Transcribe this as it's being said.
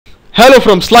Hello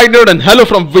from slidenerd and hello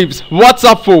from Weaves. What's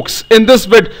up folks? In this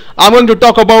vid I'm going to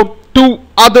talk about two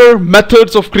other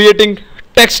methods of creating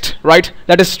text, right?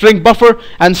 That is StringBuffer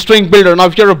and StringBuilder. Now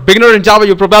if you're a beginner in Java,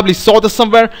 you probably saw this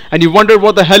somewhere and you wonder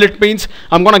what the hell it means.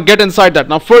 I'm gonna get inside that.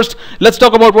 Now first let's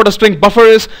talk about what a StringBuffer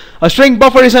is. A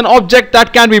StringBuffer is an object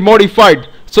that can be modified.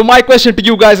 So my question to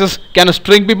you guys is, can a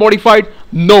string be modified?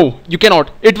 No, you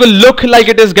cannot. It will look like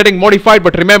it is getting modified,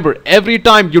 but remember, every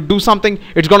time you do something,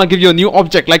 it's gonna give you a new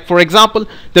object. Like for example,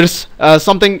 there's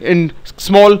something in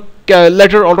small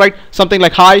letter, alright, something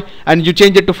like hi, and you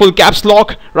change it to full caps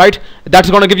lock, right?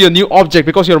 That's gonna give you a new object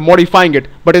because you're modifying it.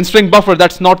 But in StringBuffer,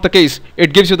 that's not the case.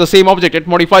 It gives you the same object, it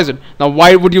modifies it. Now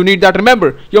why would you need that?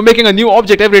 Remember, you're making a new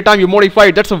object every time you modify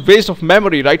it. That's a waste of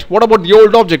memory, right? What about the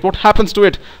old object? What happens to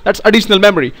it? That's additional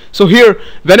memory. So here,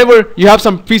 whenever you have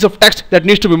some piece of text that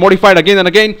needs to be modified again and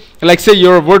again, like say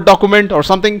your Word document or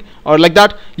something or like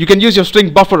that, you can use your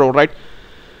StringBuffer, alright?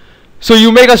 So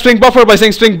you make a StringBuffer by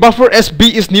saying StringBuffer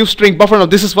SB is new StringBuffer. Now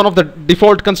this is one of the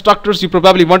default constructors. You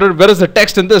probably wonder, where is the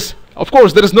text in this? Of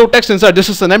course there is no text inside. This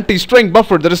is an empty string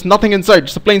buffer. There is nothing inside.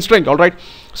 It's a plain string, alright?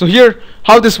 So here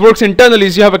how this works internally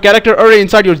is you have a character array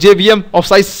inside your JVM of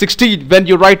size 16 when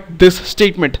you write this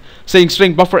statement saying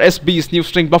StringBuffer SB is new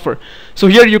StringBuffer. So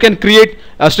here you can create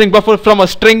a StringBuffer from a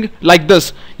string like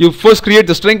this. You first create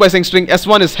the string by saying string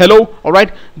S1 is hello,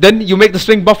 alright? Then you make the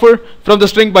StringBuffer from the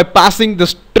string by passing the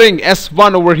string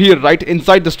S1 over here, right,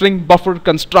 inside the StringBuffer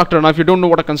constructor. Now if you don't know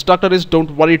what a constructor is,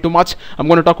 don't worry too much. I'm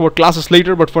going to talk about classes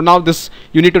later, but for now this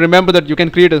you need to remember that you can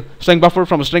create a StringBuffer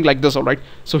from a string like this, alright?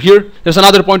 So here there's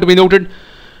another point to be noted.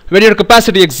 When your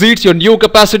capacity exceeds, your new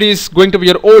capacity is going to be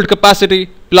your old capacity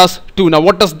plus 2. Now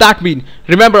what does that mean?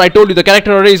 Remember I told you the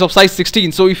character array is of size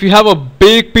 16. So if you have a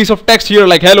big piece of text here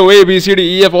like hello A, B, C,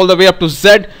 D, E, F all the way up to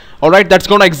Z, alright, that's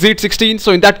gonna exceed 16.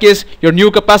 So in that case your new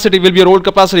capacity will be your old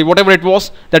capacity, whatever it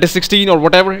was, that is 16 or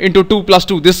whatever, into 2 plus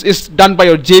 2. This is done by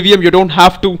your JVM. You don't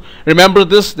have to remember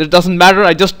this. It doesn't matter.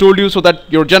 I just told you so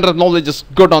that your general knowledge is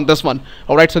good on this one.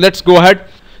 Alright, so let's go ahead.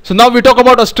 So now we talk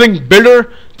about a string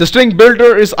builder. The string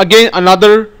builder is again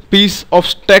another piece of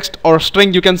text or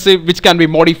string, you can say, which can be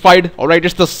modified. Alright,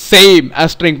 it's the same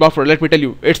as StringBuffer. Let me tell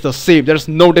you, it's the same. There's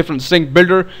no difference. String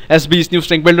builder, SB is new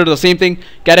string builder, the same thing.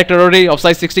 Character array of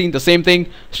size 16, the same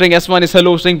thing. String S1 is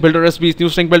hello, string builder SB is new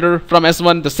string builder from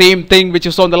S1, the same thing which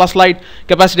you saw in the last slide.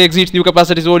 Capacity exceeds, new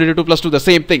capacity is old into 2 plus 2, the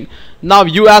same thing. Now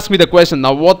you ask me the question,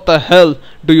 now what the hell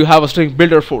do you have a string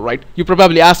builder for, right? You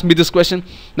probably asked me this question.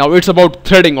 Now it's about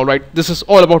threading, alright? This is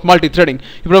all about multi-threading.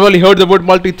 You probably heard the word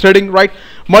multi-threading, right?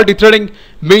 Multi-threading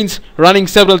means running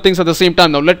several things at the same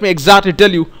time. Now let me exactly tell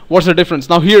you what's the difference.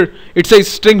 Now here it says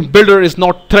string builder is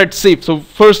not thread safe. So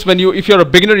first, if you're a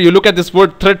beginner, you look at this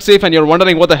word thread safe and you're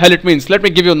wondering what the hell it means. Let me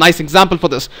give you a nice example for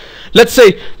this. Let's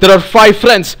say there are 5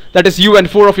 friends, that is you and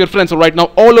 4 of your friends. Alright,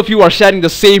 now all of you are sharing the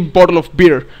same bottle of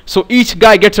beer. So each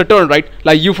guy gets a turn, right?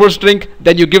 Like you first drink,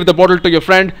 then you give the bottle to your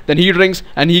friend, then he drinks,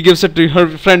 and he gives it to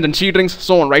her friend and she drinks,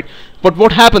 so on, right? But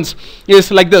what happens is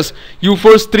like this. You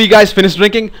first 3 guys finish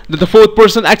drinking, then the 4th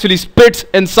person actually spits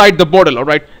inside the bottle,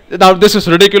 alright? Now this is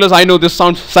ridiculous, I know this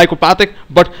sounds psychopathic,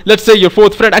 but let's say your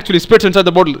 4th friend actually spits inside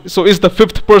the bottle. So is the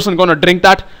 5th person gonna drink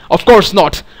that? Of course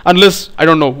not, unless, I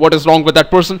don't know what is wrong with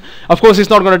that person. Of course he's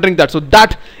not gonna drink that. So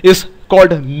that is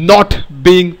called not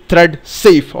being thread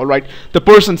safe, alright? The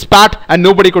person spat and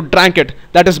nobody could drink it.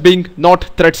 That is being not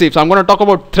thread safe. So I'm going to talk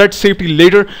about thread safety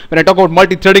later when I talk about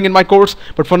multi-threading in my course.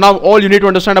 But for now, all you need to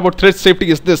understand about thread safety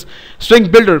is this.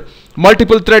 String builder,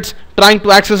 multiple threads trying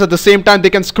to access at the same time, they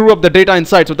can screw up the data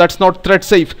inside. So that's not thread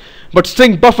safe. But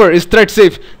StringBuffer is thread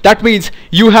safe. That means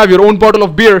you have your own bottle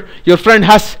of beer, your friend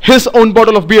has his own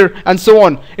bottle of beer, and so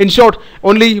on. In short,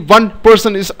 only one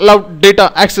person is allowed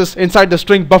data access inside the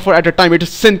StringBuffer at a time. It is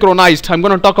synchronized. I'm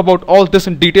going to talk about all this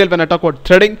in detail when I talk about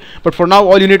threading. But for now,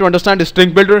 all you need to understand is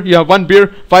string builder. You have 1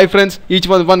 beer, 5 friends, each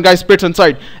one guy spits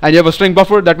inside, and you have a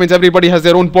StringBuffer. That means everybody has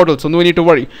their own bottle, so no need to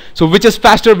worry. So which is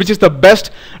faster, which is the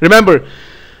best? Remember,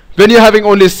 when you're having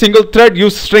only a single thread,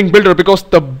 use string builder, because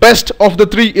the best of the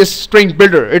 3 is string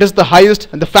builder. It is the highest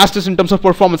and the fastest in terms of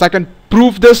performance. I can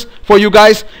prove this for you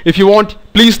guys. If you want,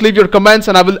 please leave your comments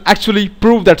and I will actually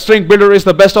prove that string builder is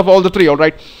the best of all the 3,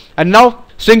 alright? And now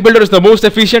string builder is the most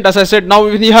efficient, as I said. Now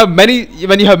when you have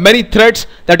many threads,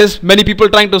 that is many people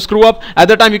trying to screw up, at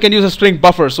that time you can use a string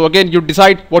buffer. So again, you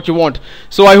decide what you want.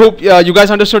 So I hope you guys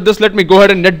understood this. Let me go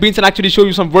ahead and NetBeans and actually show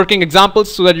you some working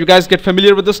examples so that you guys get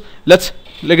familiar with this. Let's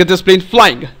look at this plane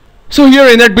flying. So here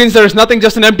in NetBeans there is nothing,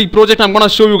 just an empty project. I'm gonna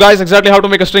show you guys exactly how to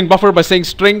make a string buffer by saying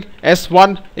string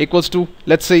s1 equals to,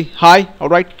 let's say, hi,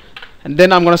 alright? And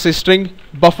then I'm gonna say string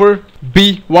buffer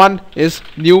b1 is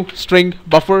new string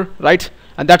buffer, right?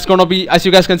 and that's gonna be, as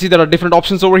you guys can see, there are different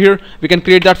options over here. We can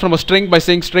create that from a string by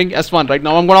saying string s1. Right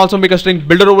now I'm gonna also make a string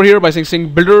builder over here by saying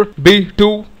string builder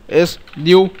b2 is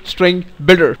new string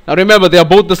builder. Now remember, they are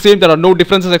both the same. There are no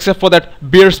differences except for that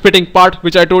beer spitting part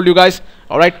which I told you guys.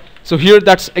 Alright, so here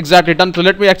that's exactly done. So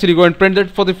let me actually go and print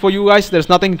it for you guys. There's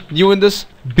nothing new in this.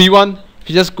 B1, if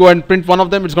you just go and print one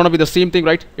of them, it's gonna be the same thing,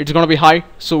 right? It's gonna be high.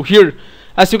 So here,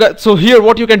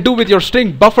 what you can do with your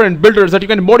string buffer and builder is that you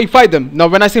can modify them. Now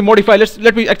when I say modify,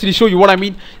 let me actually show you what I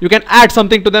mean. You can add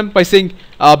something to them by saying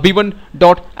b1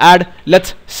 dot add,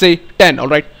 let's say 10.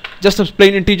 Alright, just a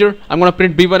plain integer. I'm gonna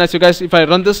print b1. As you guys, if I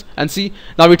run this and see,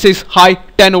 now it says high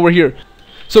 10 over here.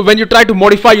 So when you try to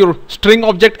modify your string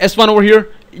object s1 over here,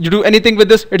 you do anything with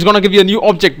this, it's gonna give you a new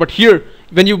object. But here,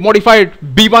 when you modify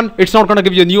it b1, it's not gonna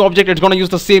give you a new object. It's gonna use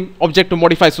the same object to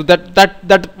modify. So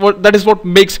that is what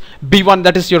makes b1,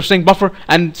 that is your string buffer,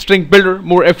 and string builder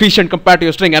more efficient compared to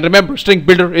your string. And remember, string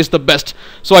builder is the best.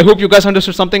 So I hope you guys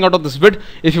understood something out of this vid.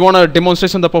 If you want a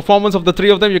demonstration of the performance of the three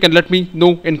of them, you can let me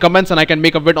know in comments and I can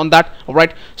make a vid on that.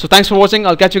 Alright, so thanks for watching.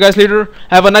 I'll catch you guys later.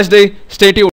 Have a nice day. Stay tuned.